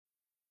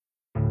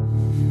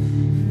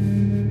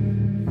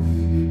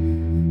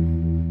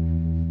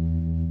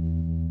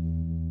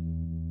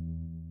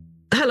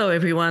Hello,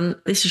 everyone.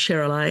 This is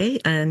Cheryl A,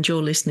 and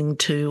you're listening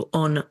to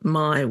On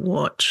My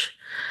Watch.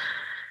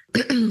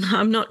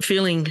 I'm not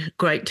feeling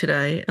great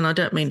today, and I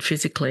don't mean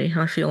physically.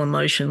 I feel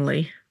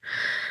emotionally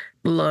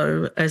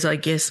low, as I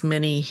guess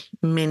many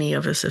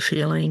of us are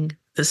feeling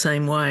the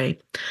same way.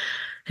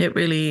 It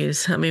really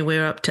is. I mean,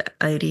 we're up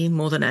to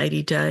more than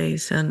 80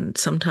 days, and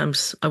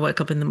sometimes I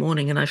wake up in the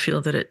morning and I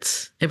feel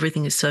that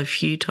everything is so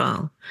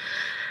futile.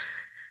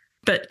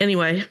 But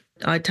anyway,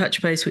 I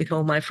touch base with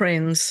all my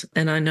friends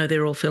and I know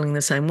they're all feeling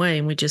the same way,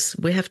 and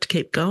we have to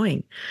keep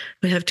going.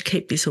 We have to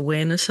keep this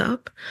awareness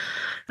up,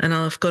 and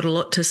I've got a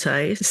lot to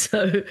say.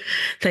 So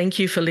thank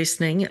you for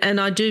listening. And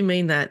I do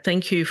mean that.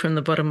 Thank you from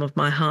the bottom of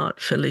my heart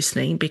for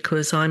listening,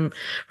 because I'm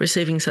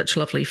receiving such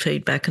lovely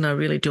feedback and I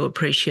really do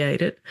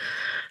appreciate it.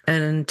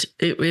 And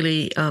it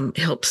really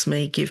helps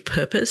me give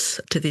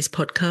purpose to this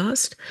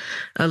podcast.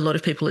 A lot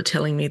of people are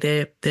telling me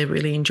they're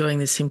really enjoying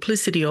the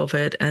simplicity of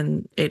it,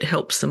 and it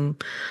helps them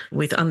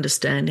with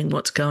understanding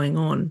what's going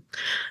on.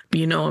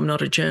 You know, I'm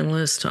not a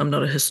journalist, I'm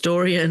not a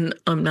historian,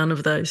 I'm none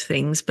of those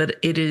things, but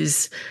it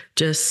is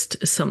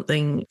just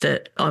something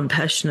that I'm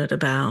passionate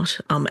about,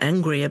 I'm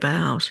angry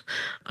about,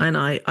 and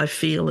I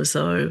feel as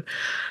though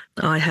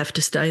I have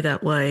to stay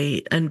that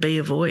way and be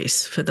a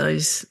voice for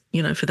those,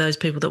 for those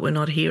people that we're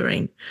not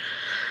hearing.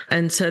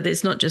 And so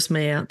there's not just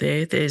me out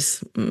there.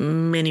 There's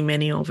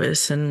many of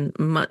us, and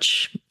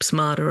much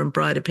smarter and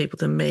brighter people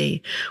than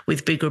me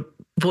with bigger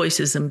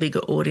voices and bigger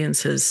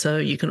audiences. So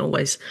you can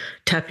always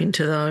tap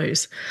into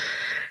those.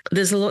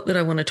 There's a lot that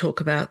I want to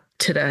talk about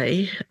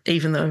today,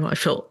 even though I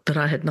felt that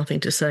I had nothing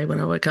to say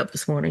when I woke up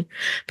this morning.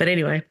 But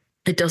anyway,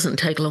 it doesn't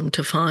take long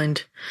to find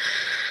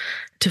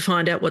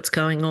out what's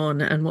going on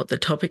and what the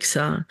topics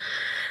are.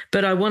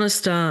 But I want to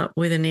start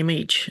with an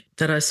image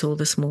that I saw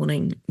this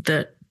morning.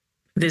 That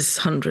there's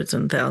hundreds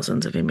and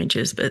thousands of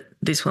images, but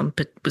this one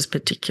was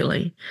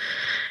particularly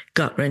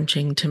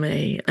gut-wrenching to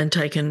me, and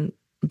taken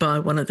by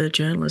one of the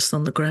journalists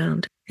on the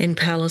ground in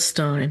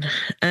Palestine.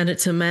 And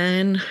it's a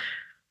man,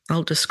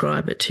 I'll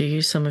describe it to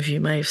you. Some of you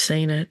may have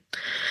seen it.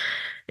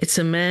 It's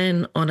a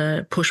man on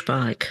a push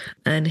bike,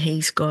 and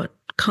he's got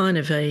kind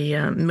of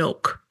a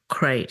milk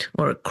crate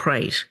or a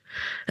crate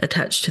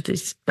attached to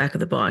this back of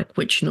the bike,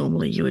 which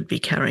normally you would be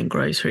carrying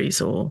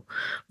groceries or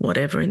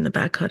whatever in the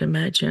back, I'd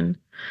imagine.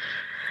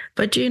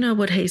 But do you know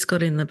what he's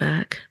got in the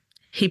back?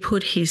 He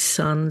put his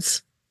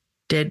son's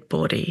dead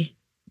body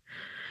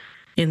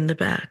in the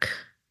back,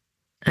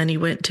 and he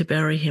went to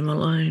bury him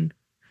alone.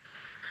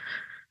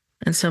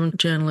 And some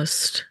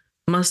journalist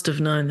must have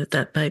known that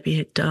that baby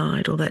had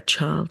died, or that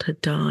child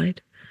had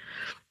died.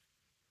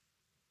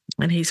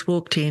 And he's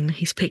walked in,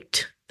 he's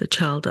picked the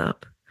child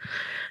up,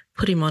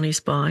 put him on his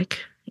bike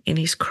in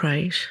his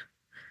crate.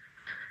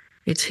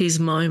 It's his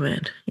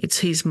moment. It's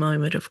his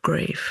moment of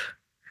grief.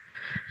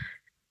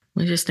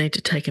 We just need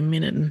to take a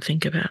minute and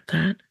think about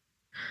that.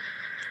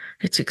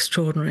 It's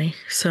extraordinary.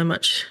 So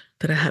much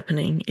that are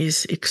happening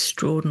is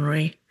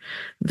extraordinary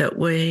that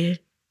we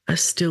are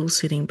still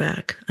sitting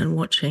back and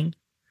watching.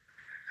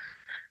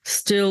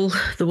 Still,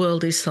 the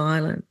world is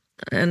silent,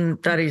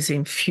 and that is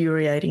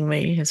infuriating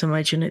me, as I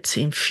imagine it's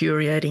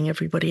infuriating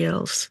everybody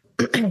else.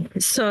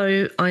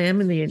 So I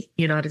am in the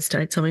United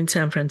States. I'm in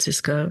San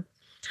Francisco.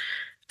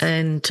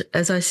 And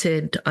as I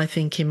said, I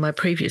think in my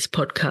previous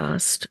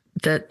podcast,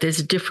 that there's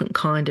a different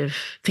kind of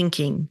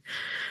thinking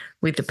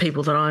with the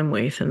people that I'm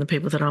with and the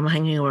people that I'm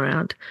hanging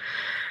around.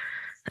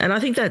 And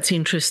I think that's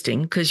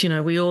interesting because,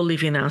 we all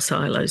live in our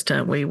silos,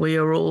 don't we? We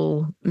are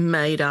all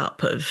made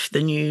up of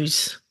the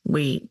news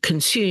we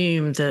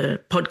consume,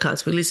 the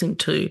podcasts we listen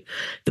to,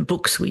 the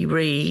books we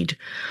read,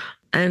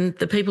 and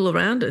the people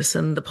around us,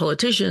 and the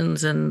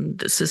politicians, and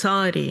the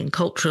society, and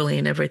culturally,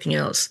 and everything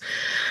else.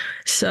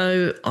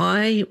 So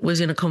I was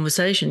in a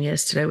conversation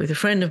yesterday with a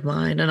friend of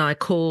mine, and I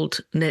called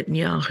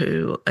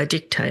Netanyahu a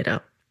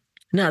dictator.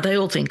 Now, they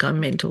all think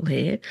I'm mental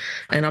here,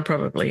 and I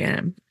probably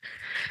am.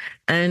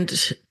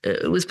 And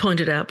it was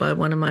pointed out by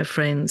one of my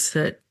friends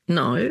that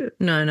no,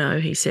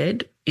 he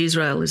said,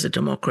 Israel is a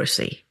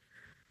democracy.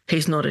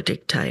 He's not a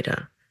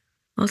dictator.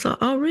 I was like,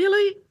 oh,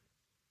 really?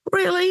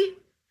 Really?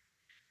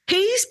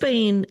 He's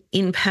been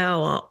in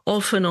power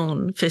off and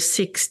on for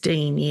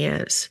 16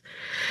 years.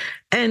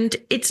 And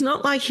it's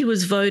not like he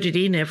was voted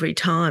in every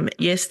time.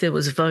 Yes, there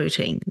was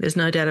voting. There's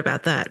no doubt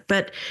about that.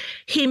 But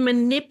he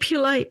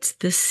manipulates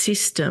the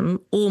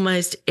system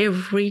almost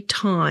every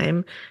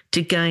time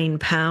to gain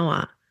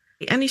power.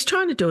 And he's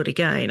trying to do it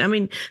again. I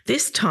mean,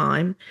 this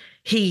time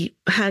he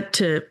had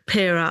to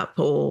pair up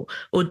or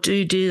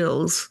do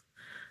deals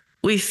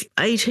with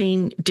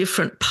 18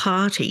 different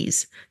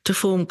parties to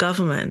form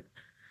government.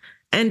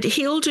 And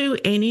he'll do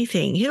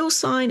anything. He'll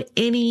sign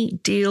any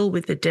deal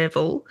with the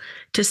devil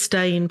to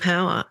stay in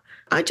power.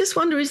 I just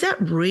wonder, is that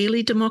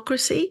really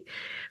democracy?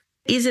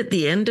 Is it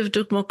the end of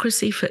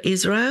democracy for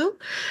Israel?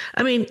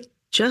 I mean,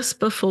 just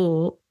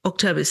before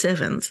October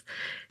 7th,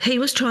 he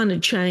was trying to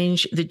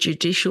change the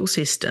judicial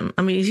system.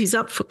 I mean, he's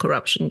up for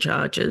corruption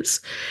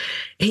charges.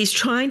 He's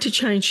trying to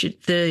change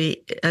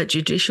the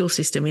judicial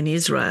system in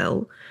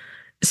Israel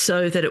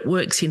so that it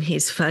works in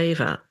his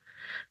favour.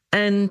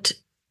 And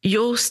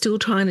you're still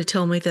trying to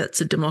tell me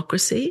that's a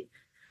democracy?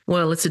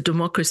 Well, it's a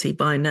democracy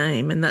by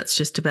name, and that's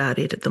just about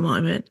it at the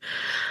moment.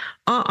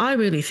 I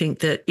really think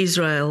that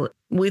Israel,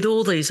 with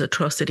all these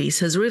atrocities,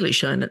 has really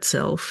shown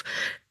itself.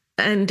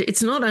 And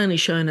it's not only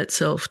shown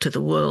itself to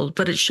the world,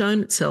 but it's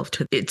shown itself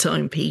to its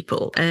own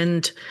people.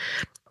 And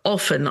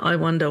often I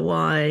wonder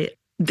why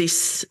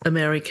this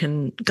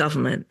American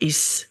government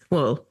is,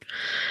 well,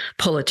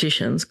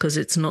 politicians, because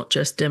it's not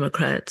just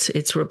Democrats,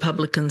 it's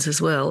Republicans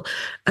as well,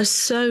 are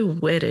so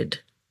wedded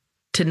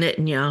to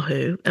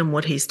Netanyahu and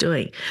what he's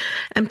doing.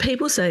 And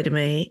people say to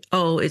me,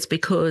 oh, it's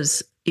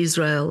because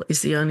Israel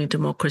is the only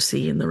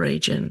democracy in the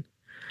region.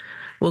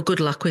 Well, good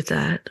luck with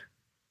that,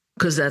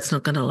 because that's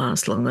not going to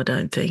last long, I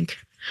don't think.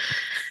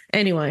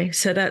 Anyway,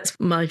 so that's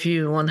my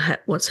view on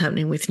what's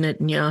happening with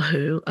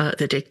Netanyahu,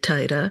 the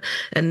dictator,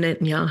 and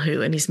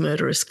Netanyahu and his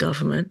murderous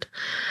government.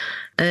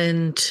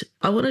 And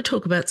I want to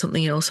talk about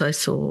something else I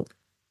saw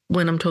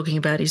when I'm talking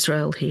about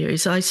Israel here,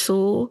 is I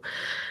saw,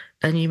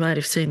 and you might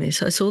have seen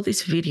this, I saw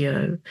this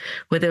video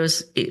where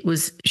it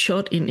was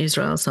shot in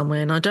Israel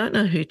somewhere, and I don't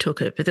know who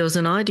took it, but there was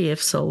an IDF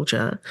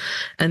soldier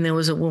and there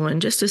was a woman,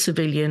 just a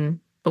civilian,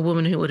 a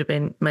woman who would have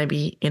been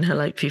maybe in her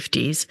late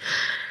 50s.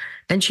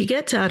 And she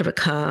gets out of a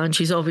car, and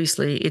she's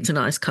obviously, it's a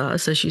nice car,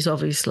 so she's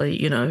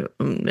obviously,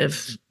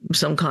 of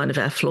some kind of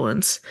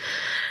affluence.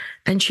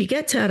 And she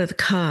gets out of the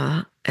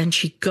car and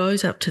she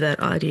goes up to that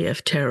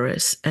IDF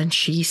terrorist and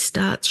she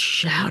starts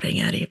shouting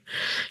at him,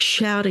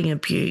 shouting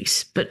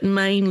abuse, but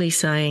mainly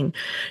saying,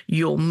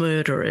 you're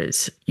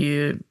murderers,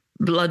 you're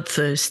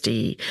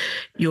bloodthirsty,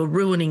 you're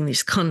ruining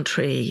this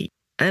country.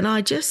 And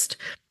I just,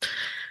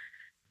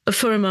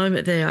 for a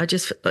moment there,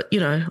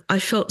 I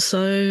felt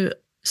so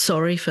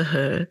sorry for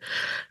her,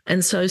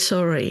 and so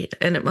sorry.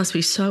 And it must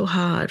be so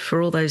hard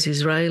for all those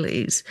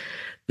Israelis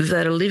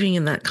that are living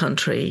in that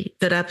country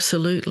that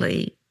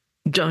absolutely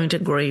don't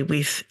agree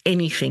with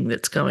anything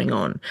that's going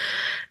on,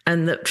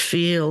 and that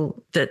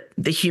feel that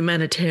the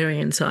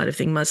humanitarian side of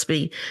things must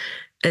be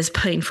as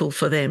painful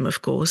for them,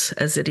 of course,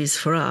 as it is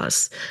for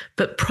us,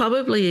 but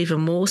probably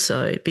even more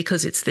so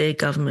because it's their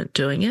government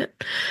doing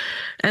it.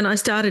 And I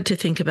started to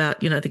think about,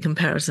 the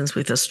comparisons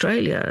with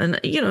Australia. And,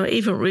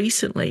 even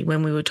recently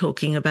when we were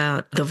talking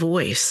about the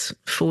voice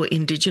for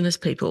Indigenous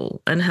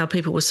people and how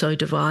people were so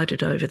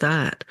divided over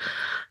that,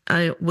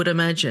 I would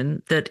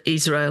imagine that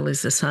Israel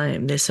is the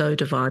same. They're so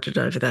divided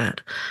over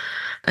that.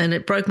 And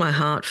it broke my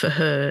heart for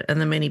her and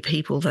the many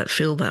people that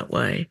feel that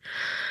way,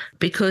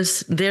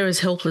 because they're as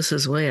helpless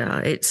as we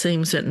are. It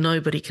seems that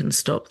nobody can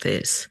stop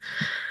this.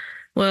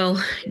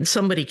 Well,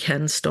 somebody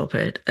can stop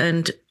it.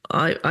 And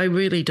I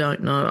really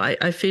don't know.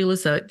 I feel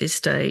as though at this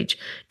stage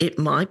it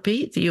might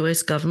be the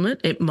US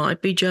government, it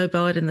might be Joe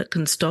Biden that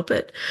can stop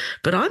it,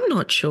 but I'm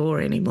not sure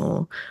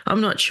anymore.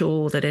 I'm not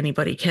sure that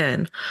anybody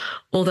can.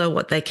 Although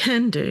what they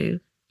can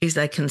do is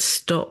they can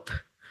stop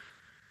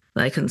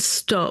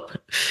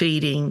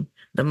feeding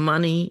the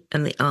money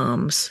and the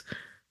arms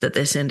that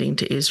they're sending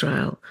to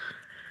Israel.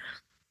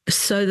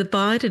 So the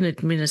Biden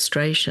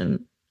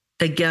administration,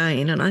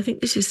 again, and I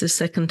think this is the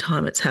second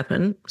time it's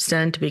happened,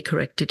 stand to be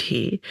corrected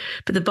here,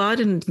 but the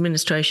Biden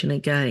administration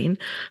again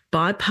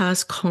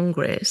bypassed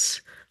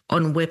Congress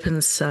on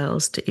weapons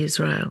sales to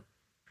Israel.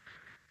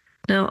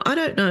 Now, I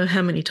don't know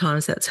how many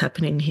times that's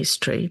happened in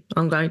history.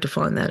 I'm going to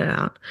find that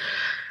out.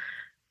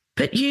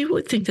 But you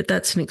would think that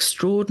that's an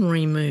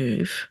extraordinary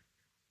move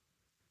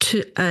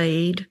to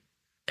aid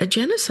a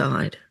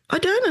genocide. I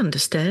don't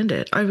understand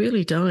it. I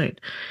really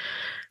don't.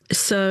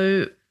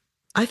 So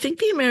I think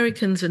the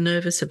Americans are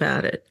nervous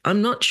about it.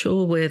 I'm not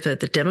sure whether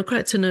the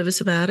Democrats are nervous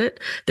about it.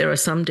 There are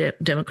some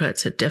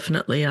Democrats that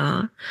definitely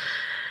are.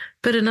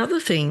 But another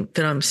thing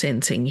that I'm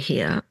sensing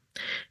here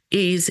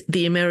is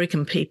the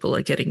American people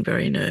are getting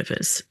very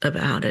nervous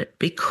about it,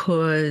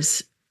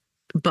 because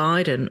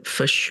Biden,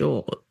 for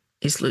sure,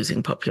 is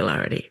losing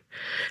popularity.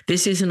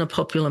 This isn't a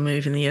popular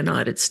move in the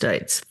United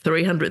States.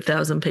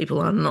 300,000 people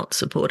are not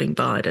supporting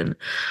Biden.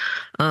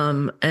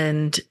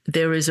 And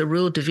there is a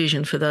real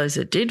division for those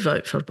that did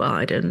vote for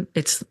Biden.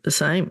 It's the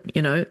same,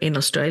 in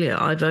Australia.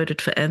 I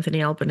voted for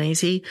Anthony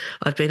Albanese.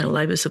 I've been a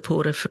Labor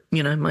supporter for,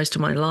 most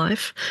of my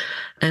life.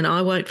 And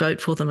I won't vote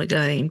for them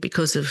again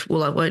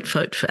I won't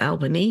vote for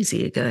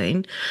Albanese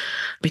again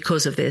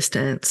because of their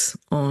stance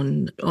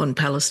on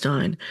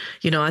Palestine.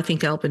 I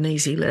think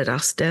Albanese let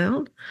us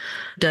down.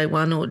 Day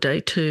one or day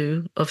two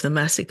of the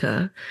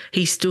massacre,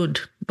 he stood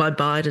by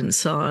Biden's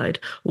side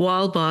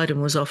while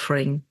Biden was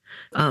offering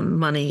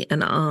money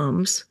and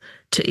arms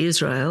to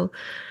Israel.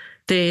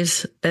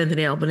 There's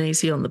Anthony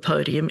Albanese on the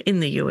podium in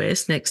the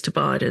US next to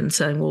Biden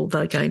saying, well,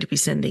 they're going to be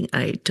sending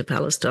aid to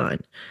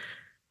Palestine.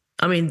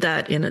 I mean,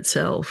 that in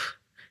itself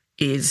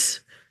is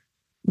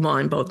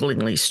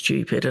mind-bogglingly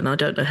stupid, and I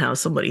don't know how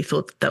somebody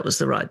thought that was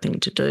the right thing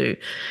to do.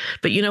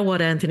 But you know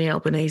what, Anthony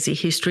Albanese,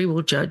 history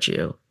will judge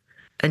you.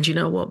 And you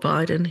know what,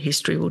 Biden,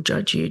 history will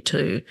judge you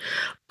too.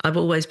 I've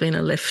always been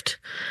a left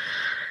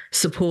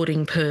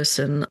supporting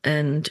person.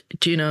 And,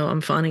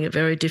 I'm finding it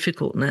very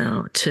difficult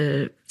now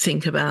to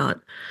think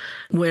about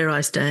where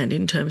I stand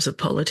in terms of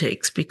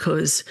politics,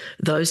 because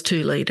those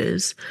two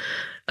leaders,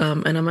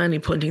 and I'm only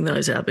pointing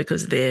those out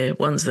because they're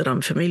ones that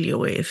I'm familiar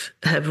with,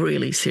 have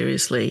really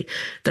seriously,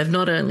 they've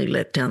not only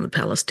let down the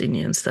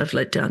Palestinians, they've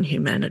let down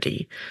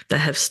humanity. They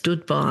have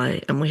stood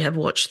by, and we have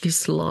watched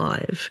this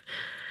live,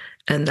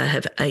 and they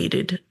have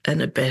aided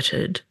and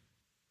abetted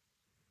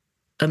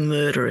a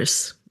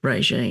murderous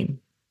regime.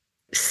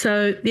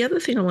 So the other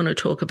thing I want to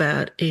talk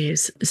about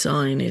is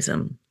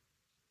Zionism.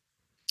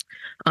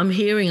 I'm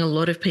hearing a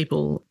lot of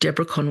people,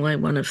 Deborah Conway,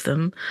 one of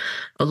them,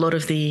 a lot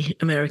of the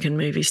American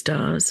movie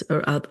stars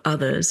or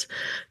others,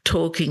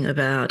 talking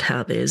about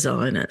how they're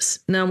Zionists.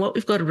 Now, what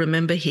we've got to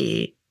remember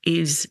here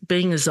is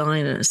being a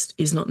Zionist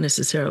is not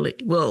necessarily,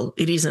 well,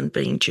 it isn't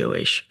being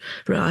Jewish,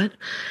 right?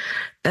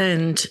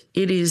 And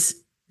it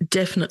is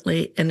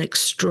definitely an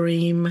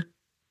extreme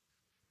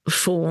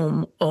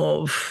form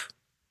of,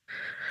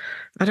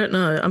 I don't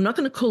know, I'm not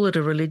going to call it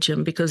a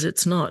religion because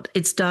it's not.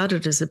 It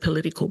started as a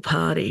political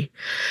party.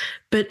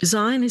 But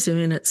Zionism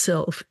in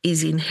itself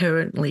is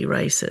inherently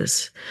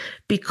racist,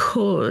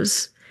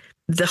 because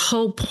the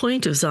whole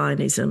point of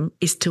Zionism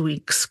is to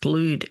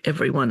exclude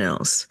everyone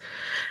else.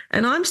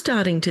 And I'm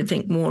starting to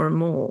think more and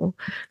more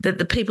that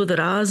the people that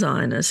are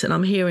Zionists, and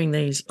I'm hearing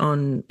these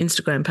on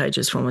Instagram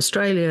pages from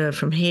Australia,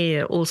 from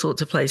here, all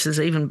sorts of places,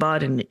 even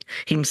Biden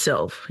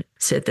himself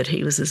said that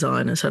he was a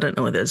Zionist. I don't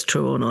know whether that's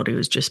true or not. He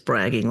was just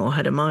bragging or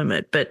had a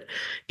moment. But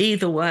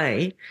either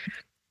way,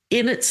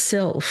 in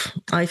itself,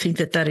 I think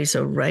that that is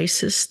a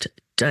racist,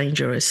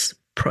 dangerous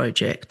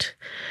project.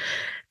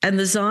 And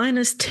the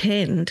Zionists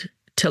tend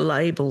to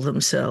label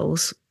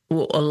themselves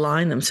or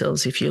align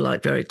themselves, if you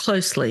like, very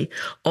closely,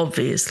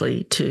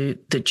 obviously, to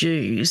the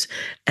Jews.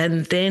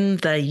 And then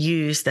they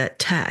use that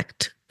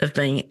tact of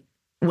being,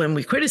 when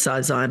we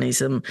criticise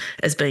Zionism,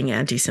 as being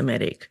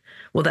anti-Semitic.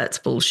 Well, that's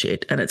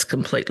bullshit, and it's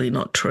completely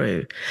not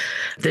true.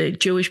 The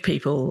Jewish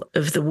people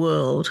of the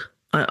world,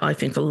 I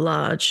think a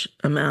large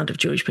amount of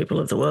Jewish people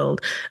of the world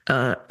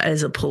are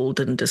as appalled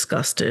and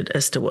disgusted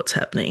as to what's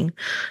happening,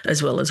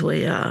 as well as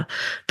we are.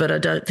 But I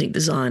don't think the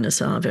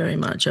Zionists are very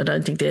much. I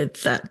don't think they're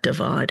that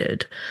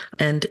divided.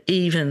 And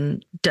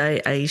even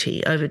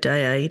over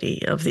day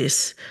 80 of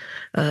this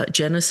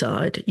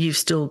genocide, you've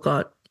still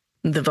got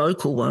the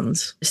vocal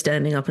ones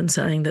standing up and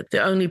saying that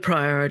the only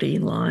priority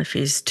in life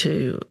is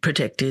to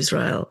protect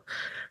Israel.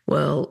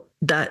 Well,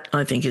 that,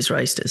 I think, is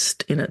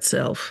racist in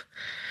itself.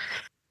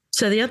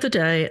 So the other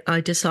day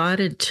I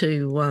decided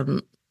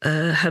to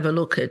have a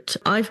look at,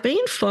 I've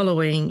been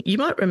following, you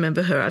might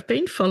remember her, I've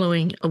been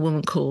following a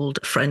woman called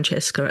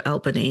Francesca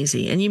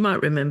Albanese, and you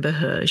might remember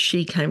her.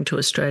 She came to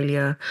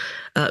Australia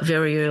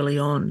very early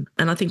on,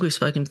 and I think we've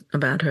spoken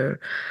about her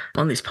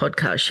on this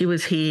podcast. She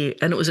was here,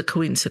 and it was a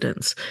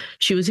coincidence.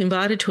 She was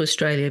invited to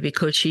Australia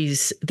because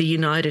she's the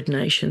United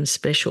Nations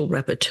Special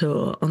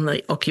Rapporteur on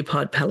the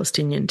occupied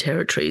Palestinian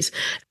territories,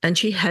 and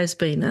she has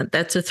been that.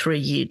 That's a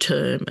 3-year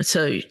term.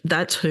 So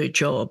that's her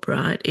job,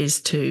 right, is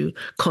to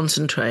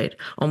concentrate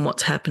on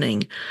what's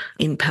happening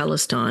in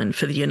Palestine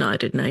for the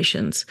United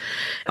Nations.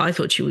 I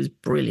thought she was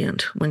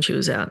brilliant when she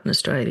was out in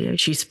Australia.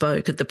 She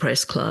spoke at the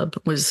press club,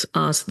 was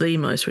asked the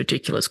most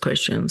ridiculous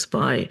questions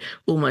by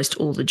almost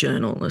all the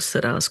journalists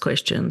that asked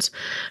questions.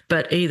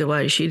 But either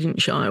way, she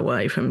didn't shy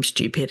away from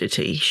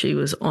stupidity. She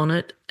was on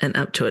it and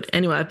up to it.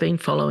 Anyway, I've been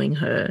following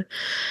her,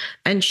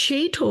 and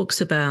she talks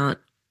about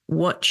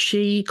what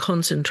she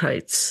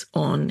concentrates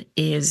on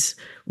is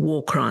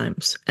war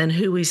crimes, and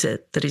who is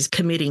it that is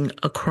committing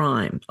a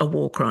crime, a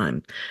war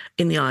crime,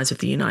 in the eyes of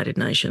the United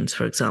Nations,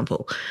 for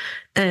example.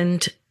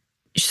 And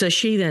so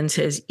she then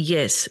says,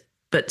 yes,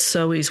 but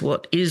so is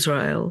what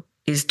Israel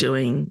is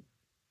doing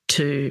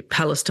to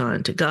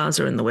Palestine, to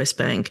Gaza and the West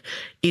Bank,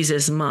 is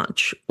as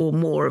much or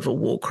more of a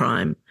war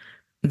crime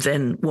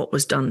than what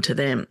was done to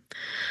them.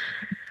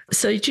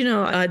 So,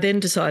 I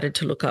then decided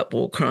to look up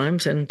war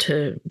crimes and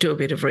to do a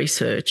bit of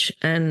research.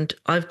 And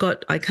I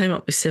came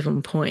up with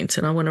 7 points,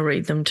 and I want to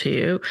read them to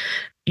you.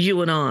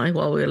 You and I,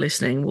 while we're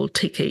listening, will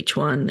tick each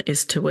one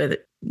as to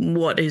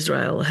what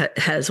Israel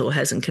has or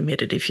hasn't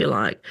committed, if you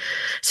like.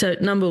 So,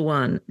 number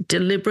 1,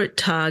 deliberate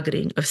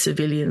targeting of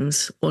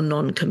civilians or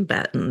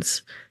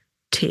non-combatants.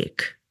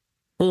 Tick.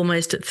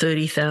 Almost at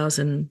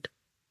 30,000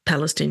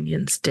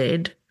 Palestinians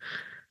dead,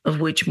 of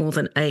which more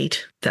than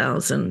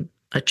 8,000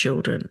 are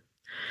children.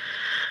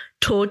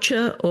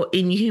 Torture or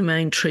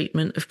inhumane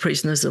treatment of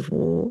prisoners of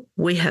war.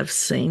 We have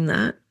seen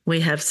that. We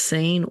have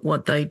seen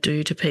what they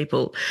do to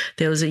people.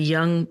 There was a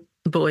young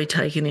boy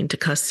taken into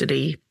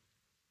custody,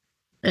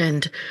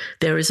 and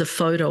there is a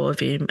photo of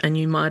him, and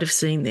you might have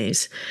seen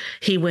this.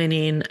 He went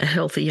in, a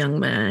healthy young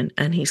man,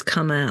 and he's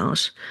come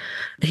out.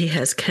 He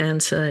has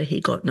cancer.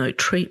 He got no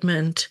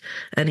treatment,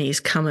 and he's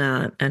come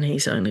out, and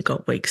he's only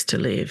got weeks to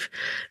live.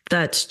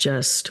 That's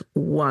just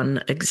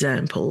one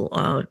example,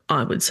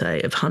 I would say,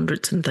 of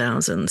hundreds and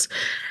thousands.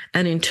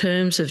 And in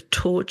terms of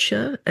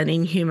torture and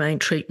inhumane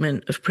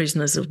treatment of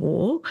prisoners of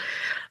war,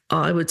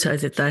 I would say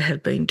that they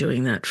have been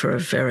doing that for a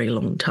very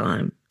long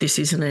time. This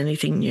isn't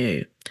anything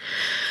new.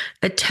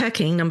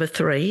 Number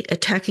 3,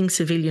 attacking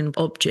civilian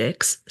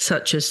objects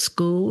such as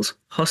schools,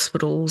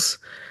 hospitals,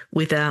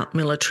 without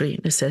military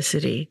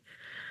necessity.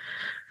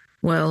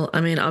 Well,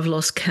 I mean, I've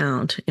lost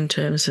count in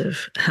terms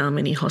of how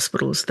many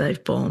hospitals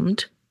they've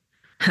bombed,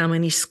 how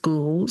many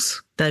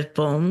schools they've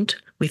bombed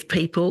with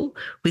people,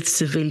 with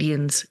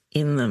civilians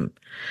in them.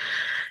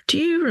 Do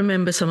you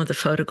remember some of the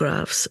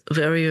photographs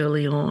very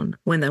early on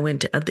when they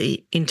went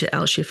into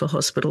Al-Shifa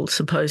Hospital,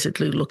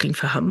 supposedly looking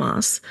for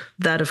Hamas?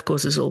 That, of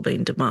course, has all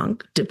been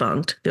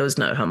debunked. There was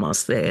no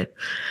Hamas there.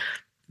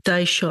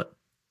 They shot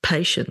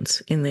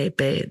patients in their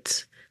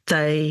beds.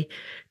 They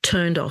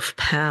turned off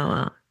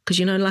power because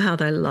you know how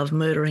they love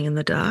murdering in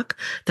the dark?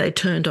 They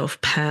turned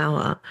off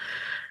power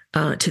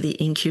to the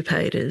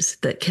incubators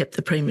that kept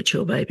the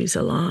premature babies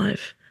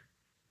alive.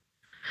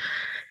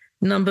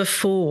 Number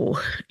 4,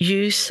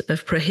 use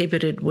of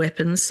prohibited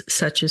weapons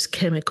such as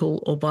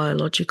chemical or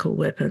biological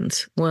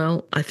weapons.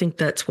 Well, I think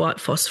that's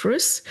white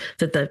phosphorus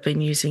that they've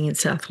been using in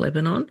South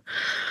Lebanon.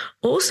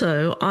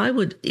 Also, I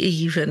would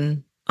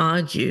even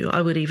argue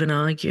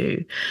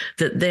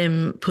that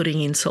them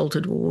putting in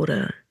salted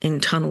water in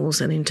tunnels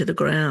and into the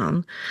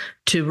ground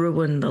to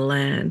ruin the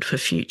land for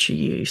future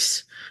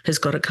use has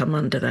got to come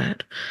under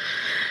that.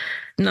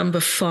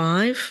 Number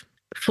 5,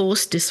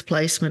 forced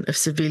displacement of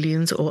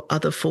civilians or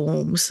other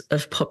forms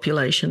of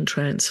population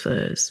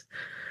transfers.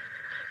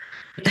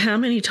 How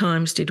many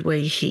times did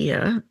we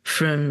hear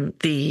from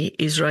the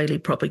Israeli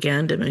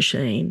propaganda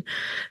machine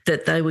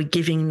that they were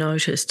giving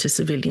notice to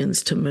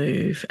civilians to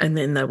move and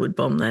then they would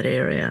bomb that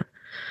area?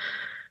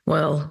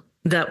 Well,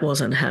 that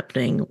wasn't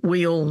happening.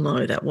 We all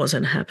know that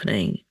wasn't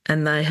happening.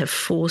 And they have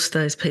forced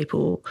those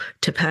people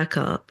to pack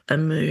up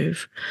and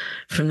move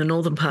from the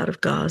northern part of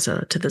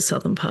Gaza to the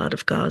southern part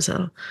of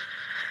Gaza.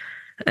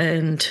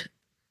 And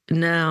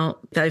now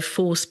they've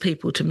forced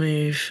people to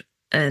move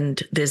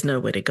and there's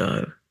nowhere to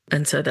go.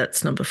 And so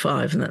that's number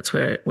 5, and that's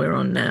where we're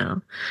on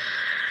now.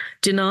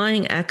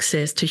 Denying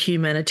access to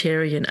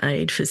humanitarian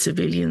aid for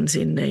civilians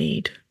in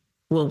need.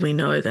 Well, we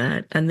know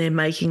that, and they're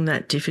making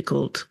that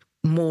difficult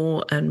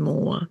more and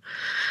more.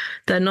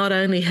 They not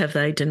only have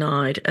they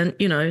denied, and,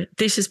 you know,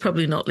 this is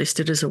probably not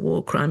listed as a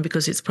war crime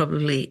because it's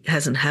probably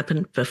hasn't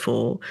happened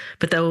before,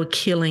 but they were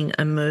killing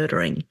and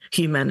murdering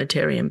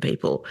humanitarian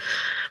people.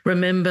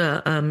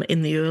 Remember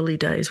in the early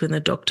days when the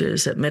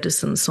doctors at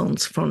Médecins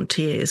Sans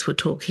Frontières were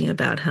talking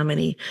about how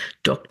many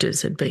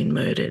doctors had been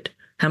murdered,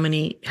 how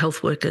many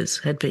health workers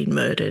had been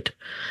murdered.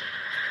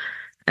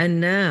 And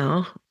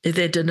now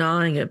they're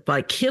denying it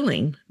by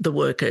killing the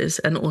workers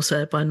and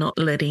also by not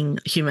letting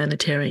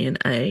humanitarian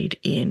aid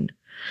in.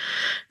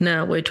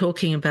 Now, we're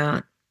talking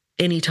about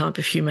any type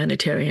of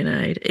humanitarian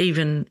aid,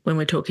 even when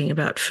we're talking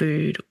about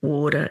food,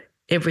 water,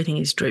 everything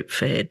is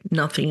drip-fed,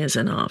 nothing is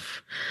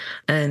enough.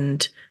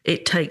 And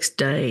it takes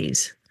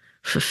days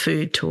for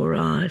food to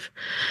arrive.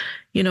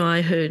 You know,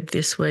 I heard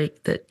this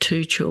week that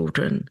 2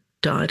 children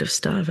died of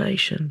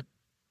starvation.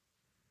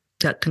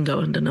 That can go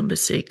under number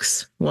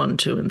 6, 1,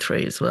 2, and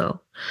 3 as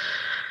well.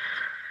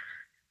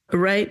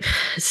 Rape,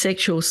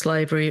 sexual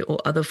slavery, or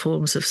other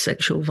forms of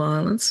sexual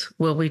violence.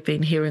 Well, we've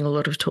been hearing a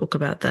lot of talk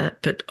about that,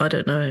 but I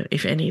don't know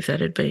if any of that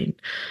had been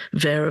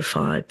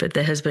verified, but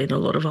there has been a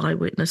lot of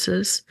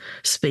eyewitnesses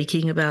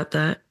speaking about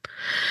that.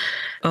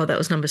 Oh, that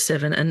was number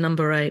 7. And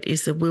number 8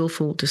 is the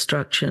willful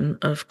destruction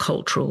of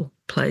cultural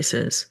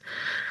places.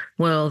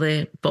 Well,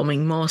 they're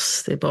bombing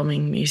mosques, they're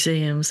bombing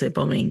museums, they're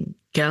bombing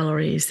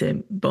galleries,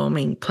 they're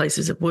bombing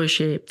places of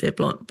worship, they're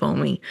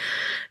bombing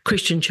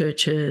Christian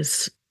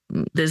churches.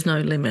 There's no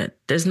limit.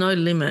 There's no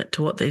limit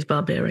to what these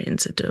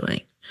barbarians are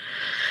doing.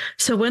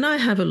 So when I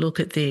have a look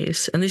at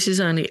this, and this is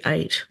only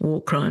 8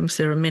 war crimes,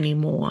 there are many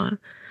more,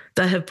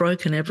 they have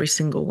broken every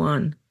single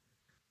one.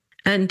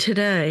 And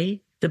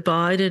today, the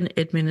Biden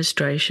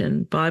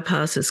administration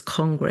bypasses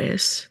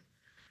Congress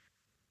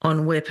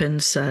on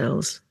weapons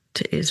sales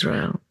to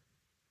Israel.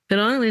 They're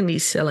not only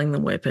selling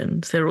them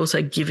weapons, they're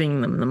also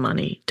giving them the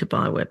money to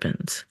buy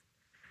weapons.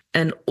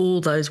 And all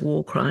those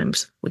war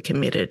crimes were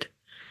committed.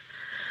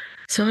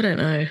 So I don't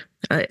know.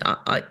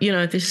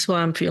 This is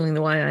why I'm feeling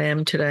the way I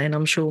am today, and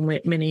I'm sure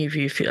many of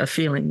you are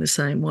feeling the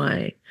same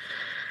way.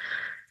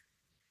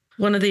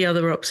 One of the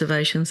other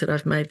observations that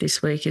I've made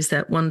this week is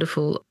that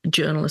wonderful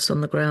journalist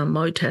on the ground,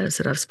 Motaz,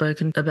 that I've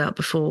spoken about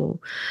before.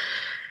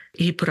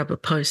 He put up a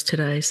post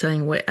today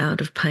saying we're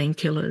out of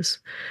painkillers.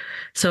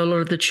 So a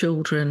lot of the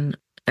children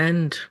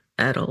and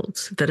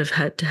adults that have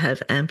had to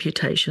have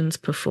amputations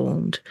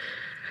performed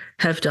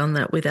have done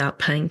that without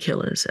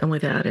painkillers and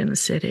without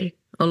anaesthetic.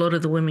 A lot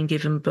of the women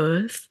given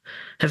birth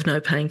have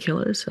no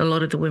painkillers. A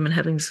lot of the women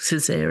having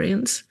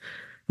cesareans,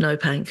 no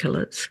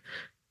painkillers.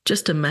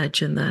 Just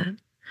imagine that.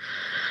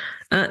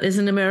 There's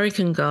an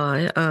American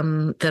guy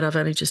that I've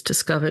only just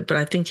discovered, but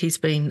I think he's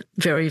been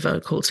very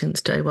vocal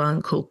since day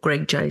one, called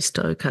Greg J.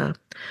 Stoker.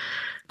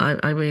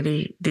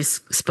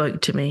 This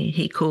spoke to me.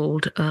 He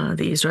called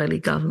the Israeli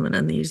government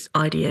and the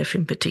IDF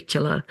in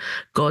particular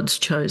God's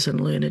chosen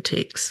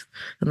lunatics.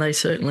 And they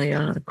certainly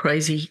are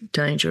crazy,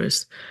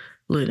 dangerous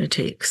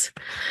lunatics.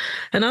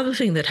 Another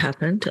thing that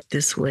happened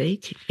this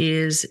week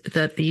is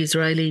that the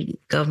Israeli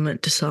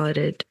government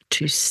decided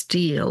to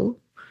steal.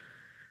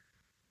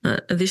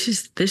 This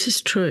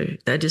is true.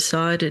 They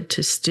decided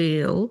to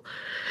steal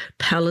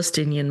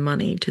Palestinian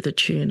money to the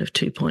tune of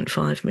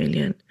 2.5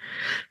 million.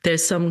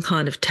 There's some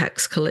kind of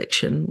tax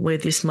collection where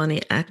this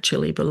money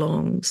actually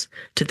belongs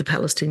to the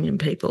Palestinian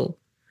people,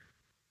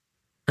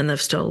 and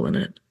they've stolen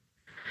it.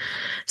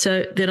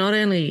 So they're not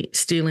only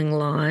stealing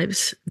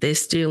lives, they're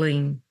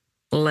stealing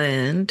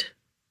land,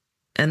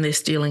 and they're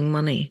stealing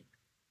money.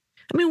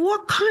 I mean,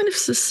 what kind of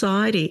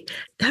society?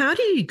 How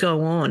do you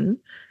go on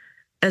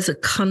as a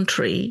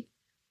country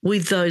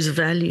with those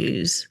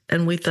values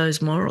and with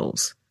those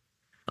morals?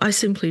 I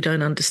simply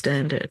don't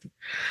understand it.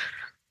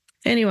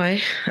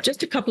 Anyway,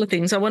 just a couple of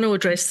things I want to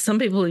address. Some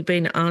people have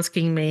been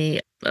asking me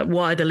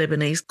why the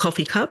Lebanese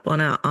coffee cup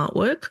on our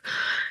artwork.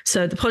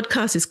 So the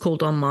podcast is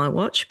called On My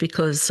Watch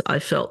because I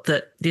felt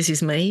that this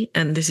is me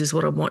and this is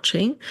what I'm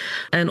watching.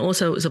 And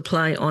also it was a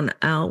play on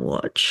our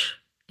watch.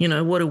 You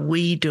know, what are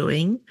we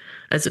doing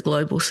as a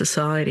global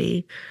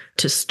society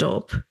to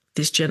stop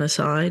this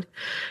genocide,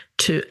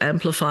 to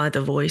amplify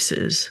the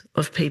voices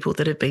of people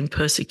that have been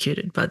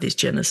persecuted by this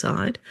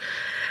genocide?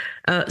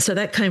 So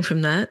that came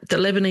from that. The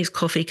Lebanese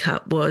coffee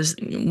cup was,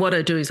 what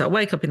I do is I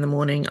wake up in the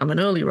morning, I'm an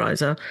early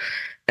riser,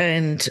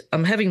 and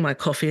I'm having my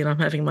coffee and I'm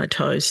having my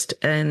toast,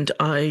 and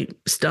I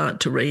start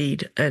to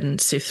read and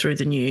sift through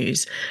the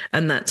news.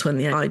 And that's when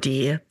the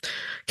idea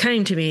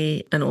came to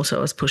me, and also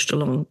I was pushed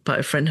along by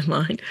a friend of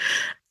mine.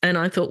 And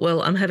I thought,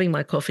 well, I'm having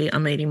my coffee,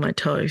 I'm eating my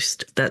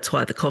toast. That's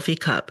why the coffee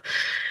cup.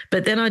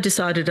 But then I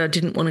decided I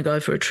didn't want to go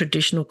for a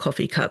traditional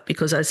coffee cup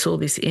because I saw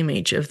this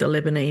image of the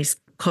Lebanese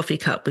coffee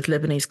cup with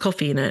Lebanese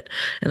coffee in it,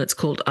 and it's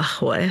called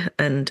ahwa.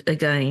 And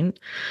again,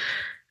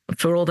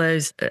 for all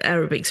those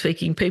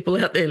Arabic-speaking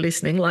people out there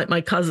listening, like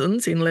my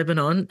cousins in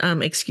Lebanon,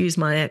 excuse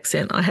my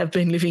accent. I have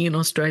been living in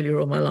Australia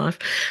all my life.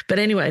 But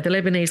anyway, the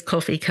Lebanese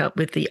coffee cup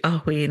with the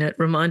ahwa in it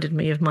reminded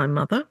me of my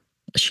mother.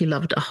 She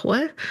loved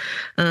ahwa.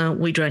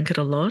 We drank it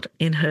a lot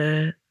in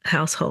her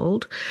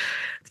household.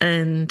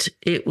 And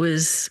it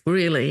was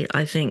really,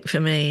 I think, for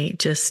me,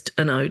 just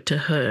an ode to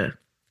her.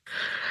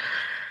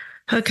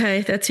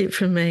 Okay, that's it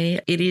from me.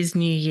 It is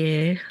New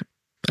Year.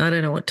 I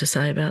don't know what to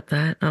say about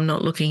that. I'm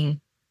not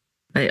looking...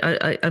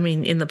 I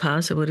mean, in the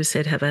past, I would have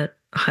said have a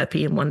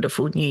happy and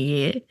wonderful New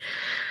Year.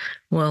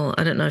 Well,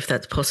 I don't know if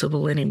that's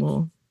possible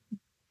anymore.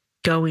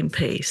 Go in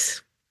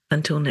peace.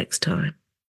 Until next time.